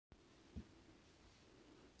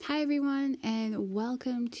Hi, everyone, and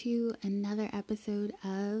welcome to another episode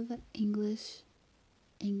of English.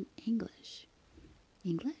 English?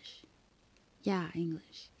 Yeah,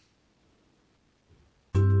 English.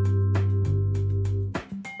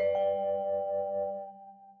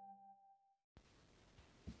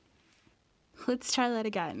 Let's try that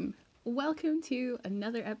again. Welcome to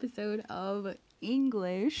another episode of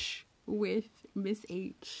English with Miss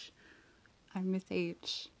H. I'm Miss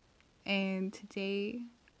H, and today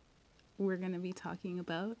we're going to be talking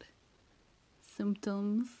about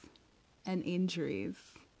symptoms and injuries.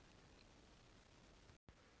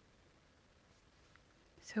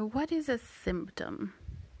 So, what is a symptom?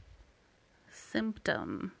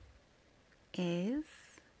 Symptom is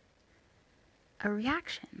a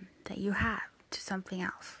reaction that you have to something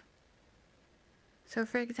else. So,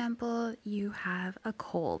 for example, you have a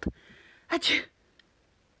cold. Achoo!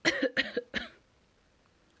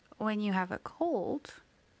 When you have a cold,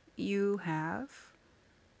 you have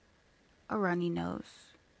a runny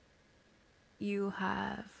nose. You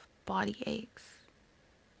have body aches.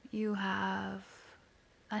 You have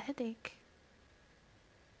a headache.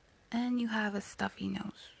 And you have a stuffy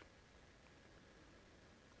nose.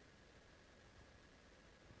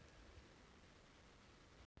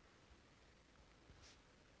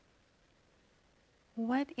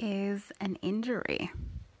 What is an injury?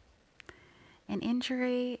 An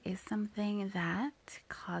injury is something that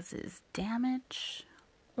causes damage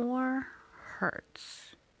or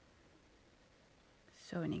hurts.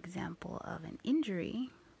 So an example of an injury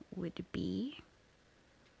would be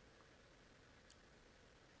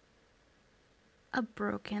a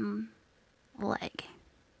broken leg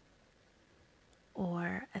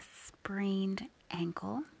or a sprained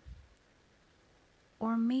ankle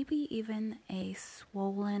or maybe even a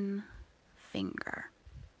swollen finger.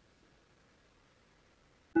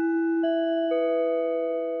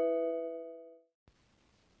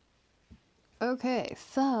 Okay,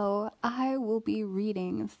 so I will be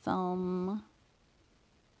reading some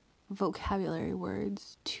vocabulary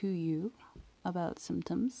words to you about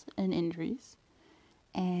symptoms and injuries,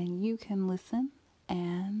 and you can listen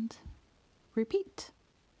and repeat.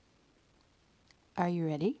 Are you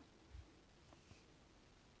ready?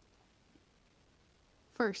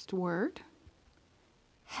 First word,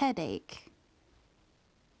 headache.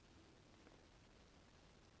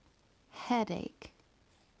 Headache.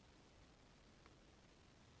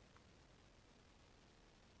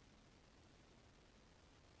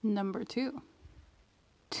 Number 2,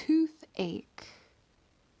 toothache.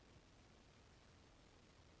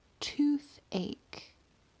 Toothache.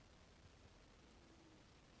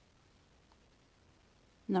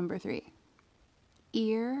 Number 3,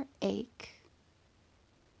 earache.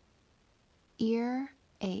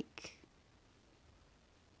 Earache.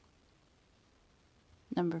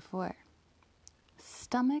 Number 4,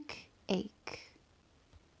 stomach ache.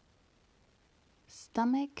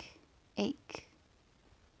 Stomach ache.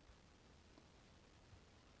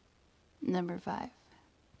 Number 5,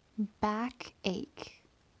 backache.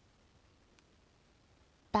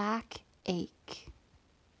 Backache.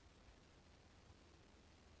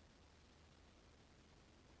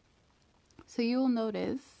 So you will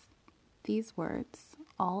notice these words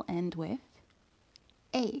all end with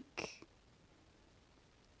ache.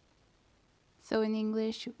 So in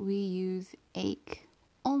English, we use ache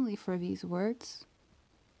only for these words: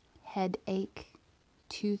 headache,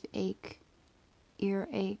 toothache,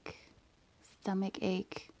 earache, stomach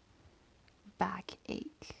ache,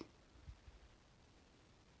 backache.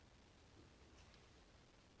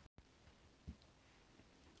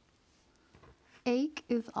 Ache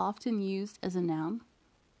is often used as a noun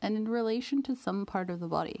and in relation to some part of the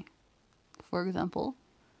body. For example,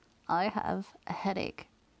 I have a headache.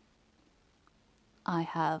 I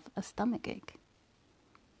have a stomach ache.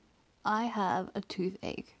 I have a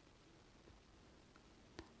toothache.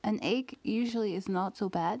 An ache usually is not so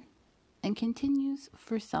bad and continues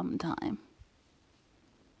for some time.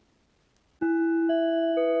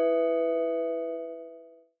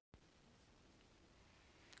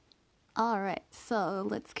 Alright, so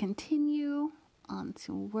let's continue on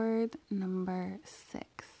to word number 6.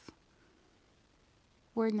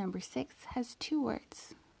 Word number 6 has 2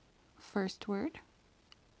 words. First word,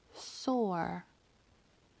 sore.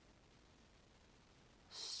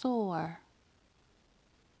 Sore.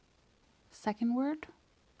 Second word,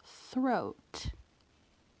 throat.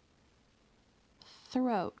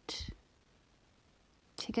 Throat.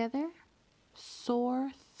 Together,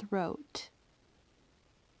 sore throat.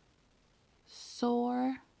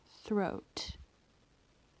 Sore throat.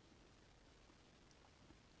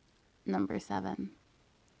 Number 7.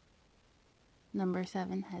 Number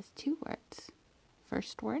 7 has 2 words.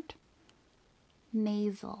 First word,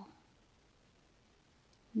 nasal.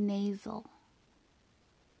 Nasal.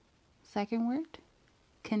 Second word,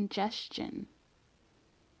 congestion.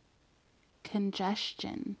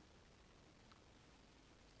 Congestion.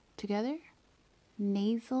 Together,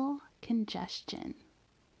 nasal congestion.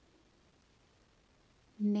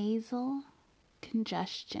 Nasal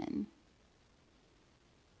congestion.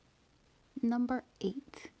 Number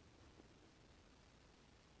 8,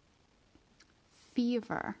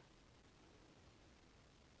 fever.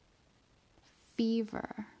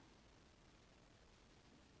 Fever.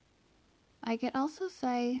 I could also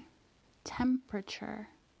say temperature.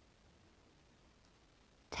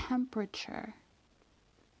 Temperature.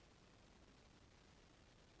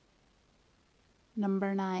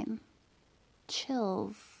 Number 9,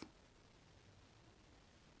 chills.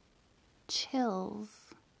 Chills.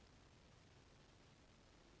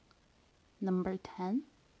 Number 10,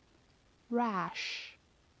 rash.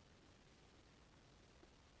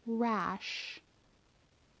 Rash.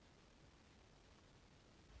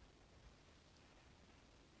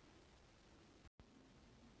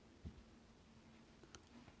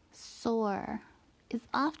 Sore is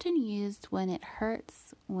often used when it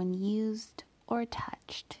hurts when used or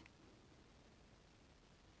touched.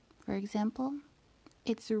 For example,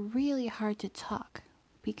 it's really hard to talk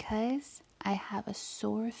because I have a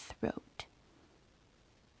sore throat.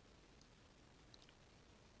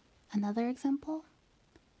 Another example,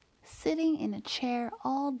 sitting in a chair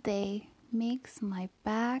all day makes my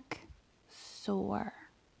back sore.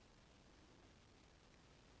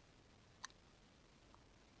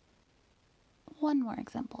 One more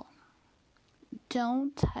example.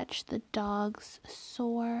 Don't touch the dog's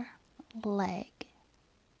sore leg.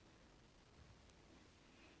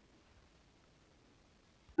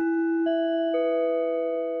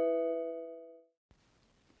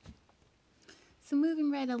 So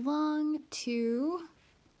moving right along to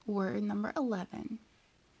word number 11.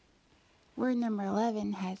 Word number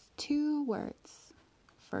 11 has 2 words.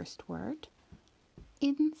 First word,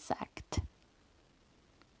 insect.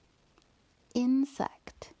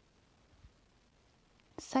 Insect.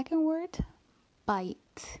 Second word,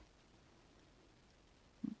 bite.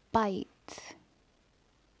 Bite.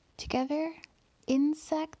 Together,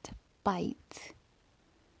 insect, bite.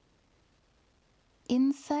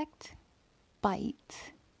 Insect,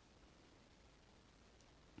 bite.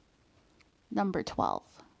 Number 12,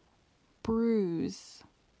 bruise.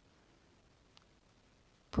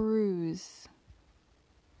 Bruise.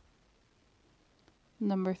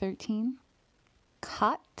 Number 13,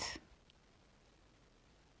 cut.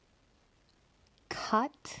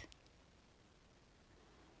 Cut.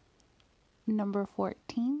 Number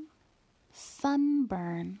 14,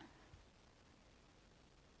 sunburn.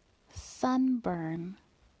 Sunburn.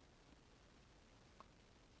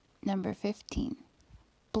 Number 15,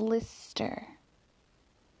 blister.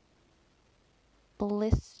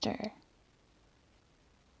 Blister.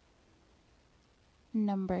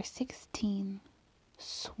 Number 16,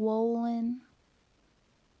 swollen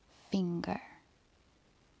finger.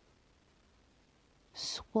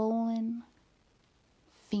 Swollen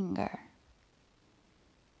finger.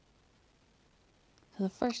 So the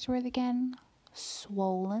first word again,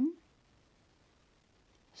 swollen.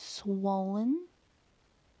 Swollen.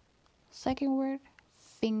 Second word,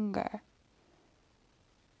 finger.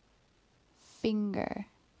 Finger.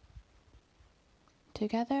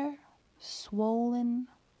 Together, swollen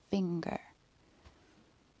finger.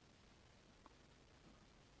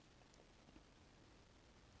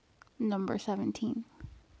 Number 17.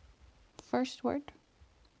 First word,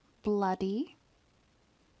 bloody.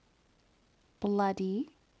 Bloody.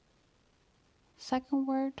 Second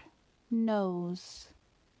word, nose.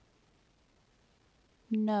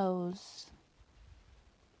 Nose.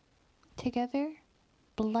 Together,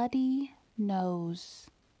 bloody nose.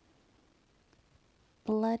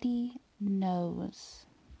 Bloody nose.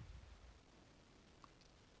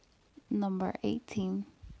 Number 18.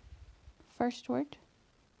 First word,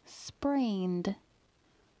 sprained.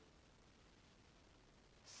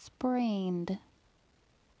 Sprained.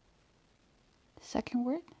 Second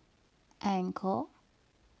word, ankle.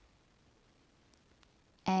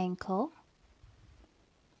 Ankle.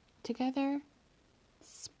 Together,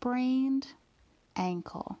 sprained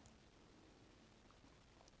ankle.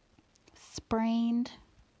 Sprained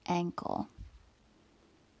ankle.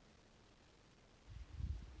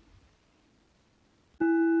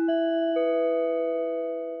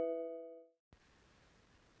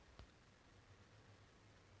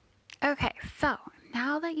 Okay, so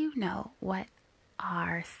now that you know what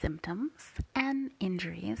are symptoms and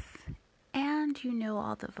injuries and and you know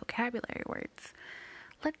all the vocabulary words,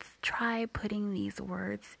 let's try putting these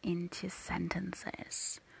words into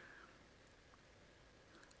sentences.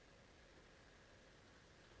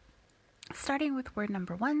 Starting with word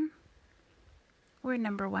number 1. Word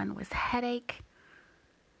number 1 was headache.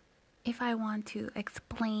 If I want to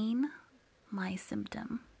explain my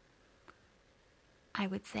symptom, I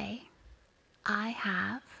would say, I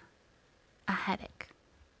have a headache.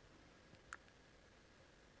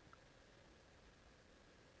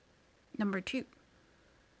 Number 2,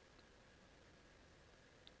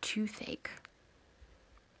 toothache.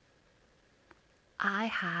 I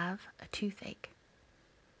have a toothache.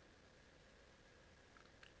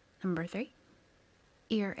 Number 3,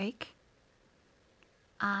 earache.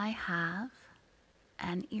 I have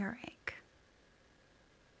an earache.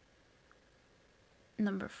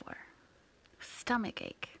 Number 4, stomach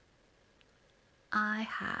ache. I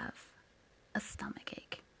have a stomach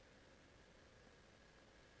ache.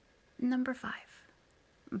 Number 5,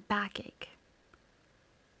 backache.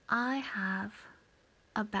 I have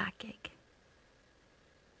a backache.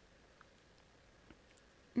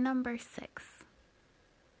 Number 6.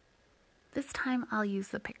 This time I'll use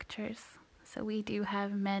the pictures. So we do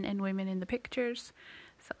have men and women in the pictures.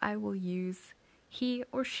 So I will use he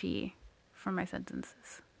or she for my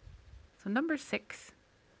sentences. So number 6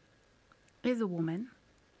 is a woman.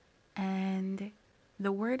 And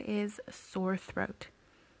the word is sore throat.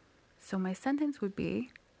 So my sentence would be,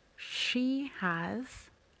 she has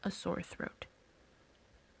a sore throat.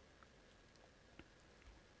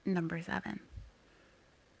 Number 7.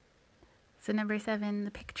 So number 7, the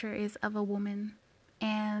picture is of a woman,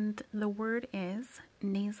 and the word is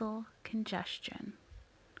nasal congestion.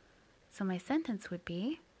 So my sentence would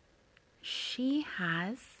be, she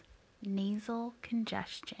has nasal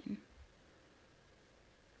congestion.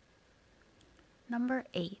 Number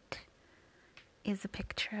 8 is a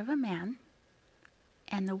picture of a man,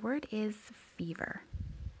 and the word is fever.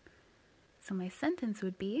 So my sentence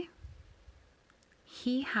would be,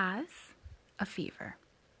 he has a fever.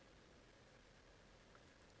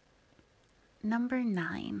 Number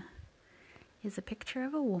 9 is a picture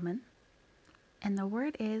of a woman, and the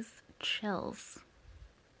word is chills.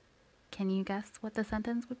 Can you guess what the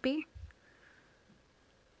sentence would be?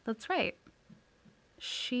 That's right.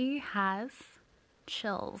 She has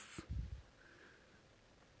chills.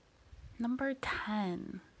 Number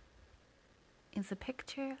 10 is a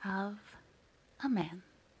picture of a man,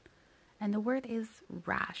 and the word is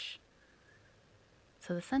rash.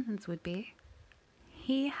 So the sentence would be,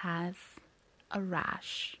 he has a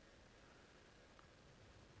rash.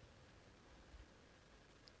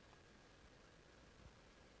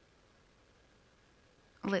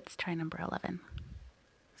 Let's try number 11.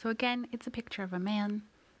 So again, it's a picture of a man,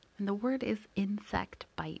 and the word is insect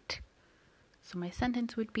bite. So my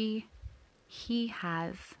sentence would be, he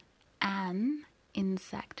has an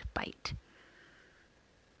insect bite.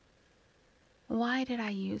 Why did I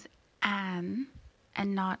use an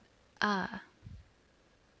and not a?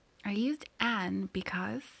 I used an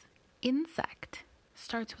because insect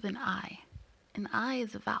starts with an I. An I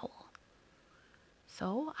is a vowel.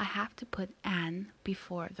 So I have to put an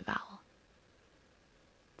before the vowel.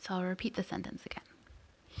 So I'll repeat the sentence again.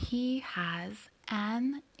 He has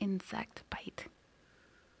an insect bite.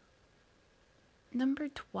 Number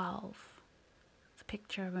 12. It's a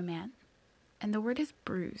picture of a man, and the word is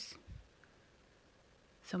bruise.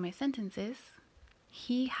 So my sentence is,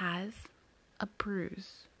 he has a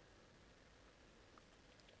bruise.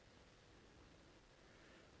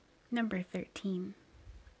 Number 13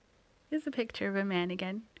 is a picture of a man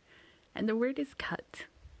again, and the word is cut.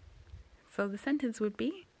 So the sentence would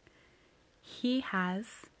be, he has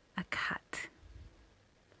a cut.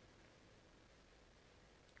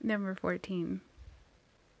 Number 14,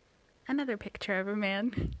 another picture of a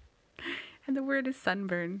man, and the word is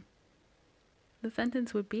sunburn. The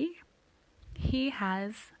sentence would be, he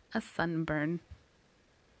has a sunburn.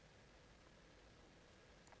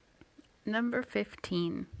 Number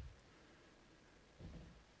 15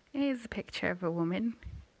 is a picture of a woman,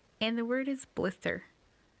 and the word is blister.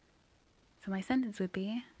 So my sentence would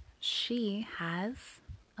be, she has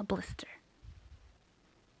a blister.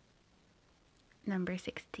 Number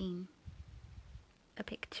 16, a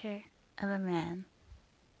picture of a man,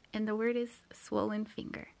 and the word is swollen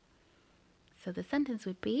finger. So the sentence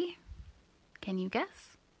would be, can you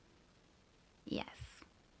guess? Yes,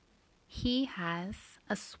 he has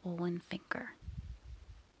a swollen finger.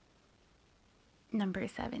 Number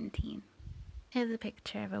 17 is a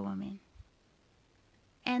picture of a woman,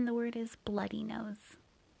 and the word is bloody nose.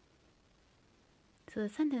 So the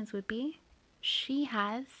sentence would be, she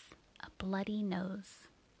has a bloody nose.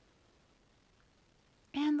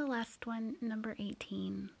 And the last one, number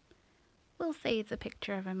 18. We'll say it's a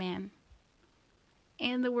picture of a man.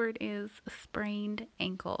 And the word is sprained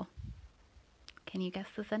ankle. Can you guess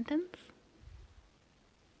the sentence?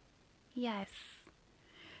 Yes.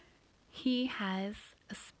 He has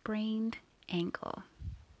a sprained ankle.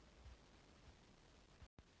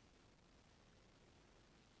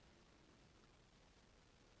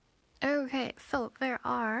 Okay, so there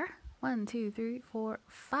are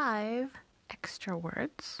 5 extra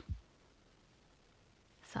words.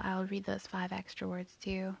 So I'll read those 5 extra words to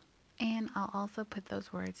you, and I'll also put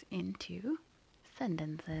those words into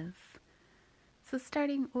sentences. So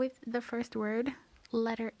starting with the first word,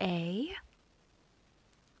 letter A,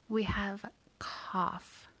 we have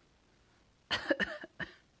cough.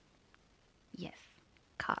 Yes,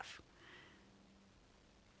 cough.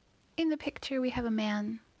 In the picture, we have a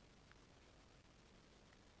man,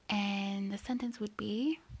 and the sentence would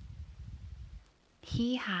be,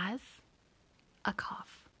 he has a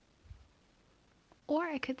cough. Or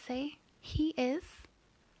I could say, he is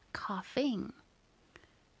coughing.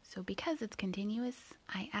 So because it's continuous,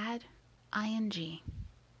 I add ing.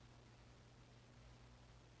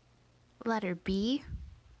 Letter B,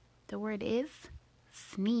 the word is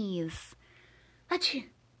sneeze. Achoo!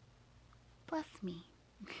 Bless me.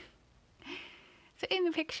 So in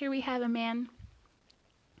the picture, we have a man,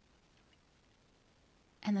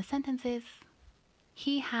 and the sentence is,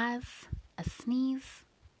 he has a sneeze.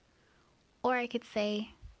 Or I could say,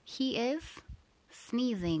 he is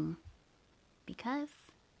sneezing, because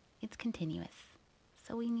it's continuous.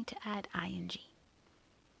 So we need to add ing.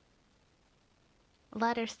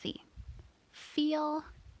 Letter C, feel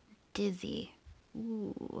dizzy.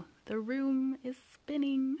 Ooh, the room is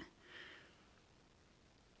spinning.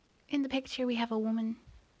 In the picture, we have a woman.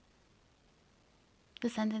 The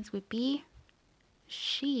sentence would be,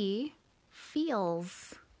 she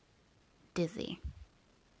feels dizzy.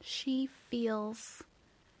 She feels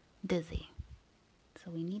dizzy.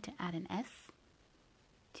 So we need to add an S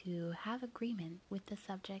to have agreement with the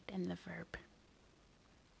subject and the verb.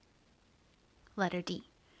 Letter D,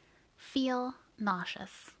 feel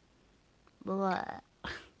nauseous. Blah.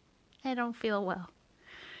 I don't feel well.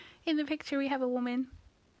 In the picture, we have a woman,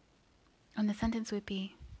 and the sentence would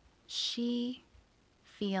be, she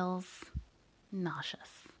feels nauseous.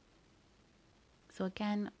 So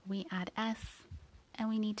again, we add S, and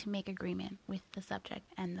we need to make agreement with the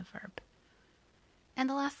subject and the verb. And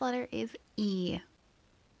the last letter is E,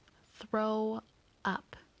 throw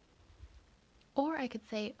up. Or I could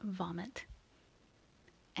say vomit.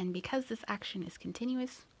 And because this action is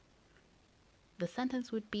continuous, the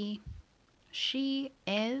sentence would be, she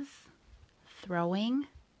is throwing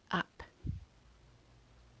up.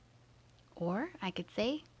 Or I could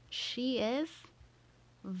say, she is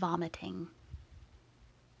vomiting.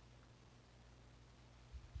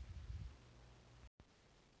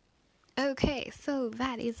 Okay, so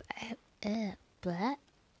that is blah.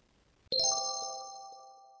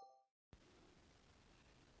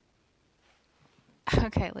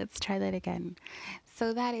 Okay, let's try that again.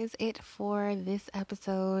 So that is it for this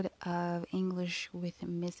episode of English with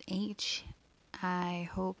Miss H. I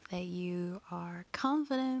hope that you are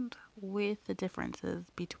confident with the differences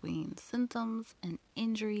between symptoms and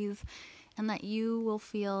injuries, and that you will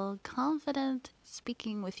feel confident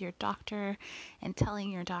speaking with your doctor and telling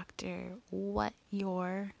your doctor what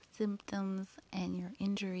your symptoms and your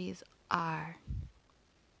injuries are.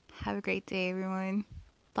 Have a great day, everyone.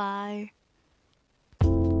 Bye.